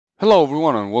Hello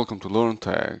everyone and welcome to Learn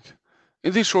Tech.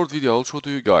 In this short video I'll show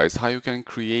to you guys how you can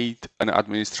create an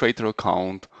administrator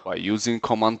account by using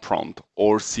command prompt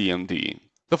or CMD.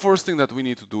 The first thing that we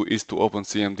need to do is to open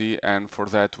CMD, and for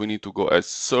that we need to go as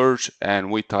search and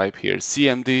we type here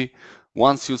CMD.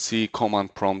 Once you see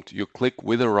command prompt, you click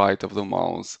with the right of the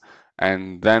mouse,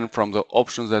 and then from the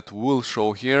options that will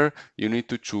show here you need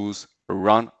to choose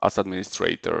run as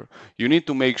administrator. You need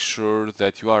to make sure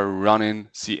that you are running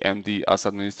CMD as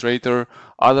administrator,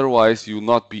 otherwise you'll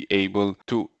not be able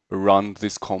to run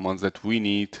these commands that we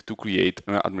need to create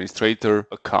an administrator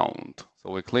account.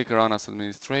 So we click run as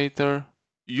administrator.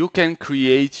 You can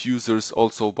create users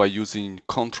also by using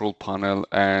control panel,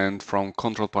 and from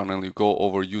control panel you go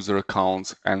over user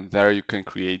accounts and there you can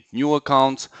create new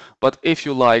accounts. But if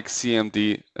you like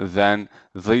CMD, then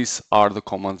these are the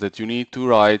commands that you need to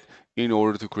write in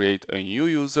order to create a new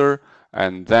user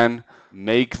and then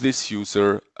make this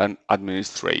user an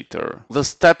administrator. The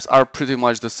steps are pretty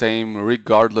much the same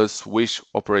regardless which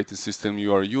operating system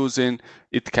you are using.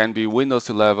 It can be Windows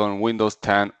 11, Windows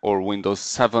 10 or Windows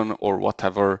 7 or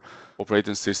whatever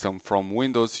operating system from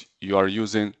Windows you are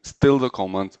using, still the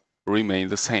commands remain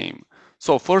the same.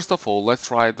 So first of all,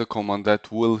 let's write the command that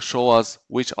will show us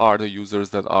which are the users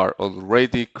that are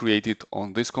already created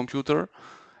on this computer.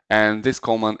 And this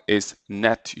command is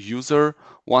net user.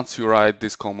 Once you write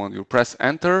this command, you press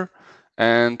enter,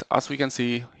 and as we can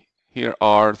see, here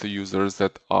are the users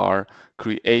that are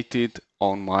created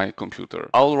on my computer.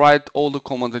 I'll write all the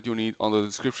commands that you need on the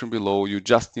description below. You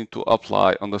just need to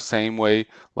apply on the same way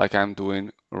like I'm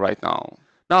doing right now.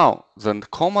 Now, the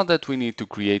command that we need to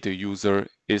create a user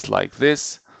is like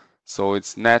this. So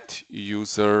it's net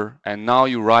user, and now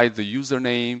you write the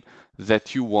username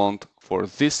that you want for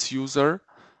this user.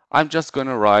 I'm just going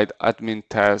to write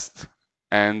admintest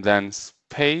and then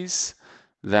space,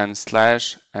 then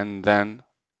slash, and then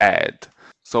add.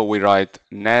 So we write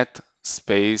net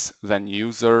space, then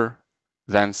user,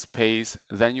 then space,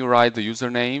 then you write the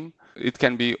username. It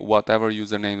can be whatever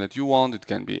username that you want. It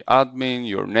can be admin,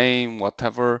 your name,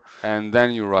 whatever. And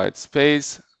then you write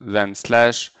space, then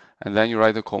slash, and then you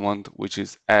write the command which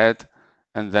is add,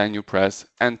 and then you press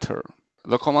enter.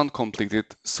 The command completed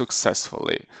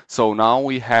successfully. So now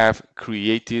we have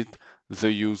created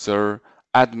the user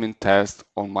admintest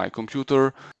on my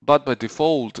computer, but by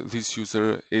default this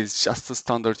user is just a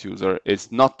standard user.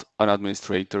 It's not an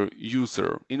administrator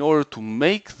user. In order to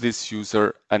make this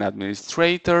user an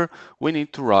administrator, we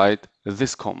need to write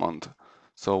this command.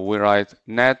 So we write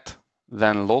net,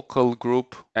 then local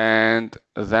group, and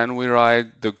then we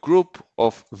write the group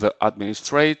of the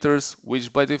administrators,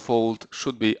 which by default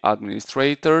should be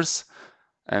administrators,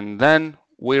 and then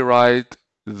we write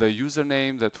the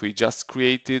username that we just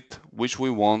created, which we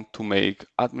want to make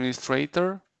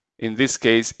administrator. In this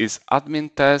case is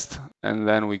admintest, and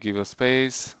then we give a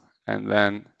space and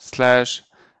then slash,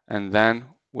 and then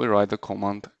we write the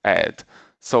command add.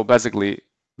 So basically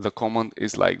the command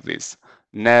is like this: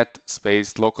 net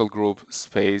space local group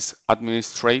space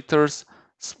administrators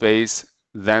space,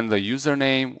 then the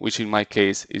username, which in my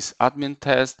case is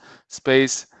admintest,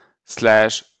 space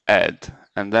slash add,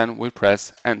 and then we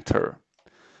press enter.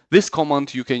 This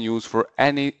command you can use for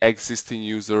any existing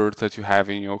user that you have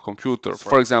in your computer.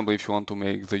 For example, if you want to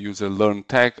make the user Learn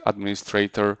Tech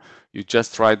administrator, you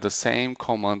just write the same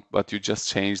command, but you just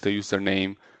change the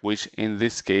username, which in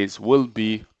this case will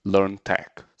be Learn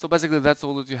Tech. So basically that's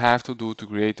all that you have to do to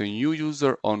create a new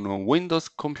user on a Windows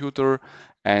computer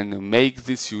and make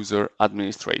this user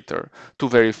administrator. To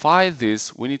verify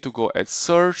this, we need to go at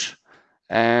search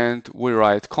and we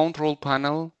write control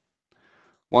panel.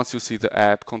 Once you see the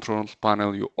app control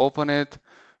panel, you open it,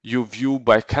 you view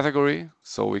by category.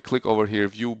 So we click over here,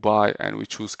 view by, and we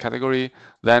choose category.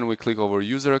 Then we click over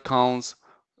user accounts.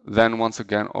 Then once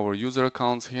again over user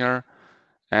accounts here.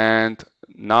 And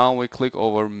now we click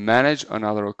over manage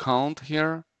another account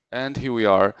here. And here we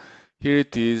are. Here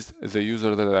it is, the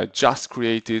user that I just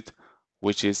created,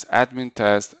 which is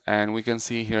admintest. And we can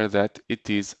see here that it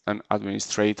is an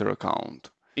administrator account.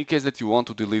 In case that you want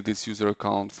to delete this user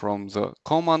account from the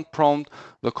command prompt,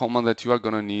 the command that you are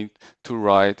going to need to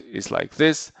write is like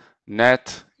this: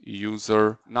 net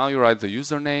user. Now you write the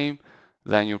username,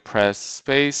 then you press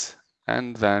space,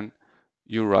 and then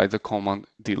you write the command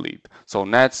delete. So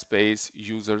net space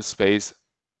user space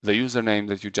the username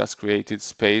that you just created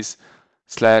space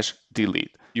slash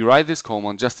delete. You write this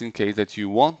command just in case that you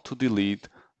want to delete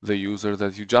the user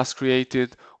that you just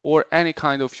created or any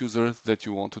kind of user that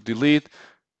you want to delete.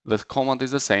 The command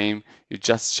is the same, you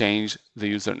just change the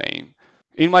username.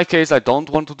 In my case, I don't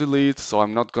want to delete, so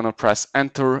I'm not gonna press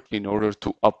enter in order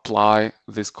to apply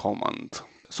this command.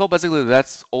 So basically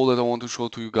that's all that I want to show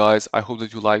to you guys. I hope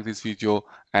that you like this video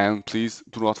and please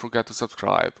do not forget to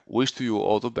subscribe. Wish to you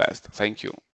all the best. Thank you.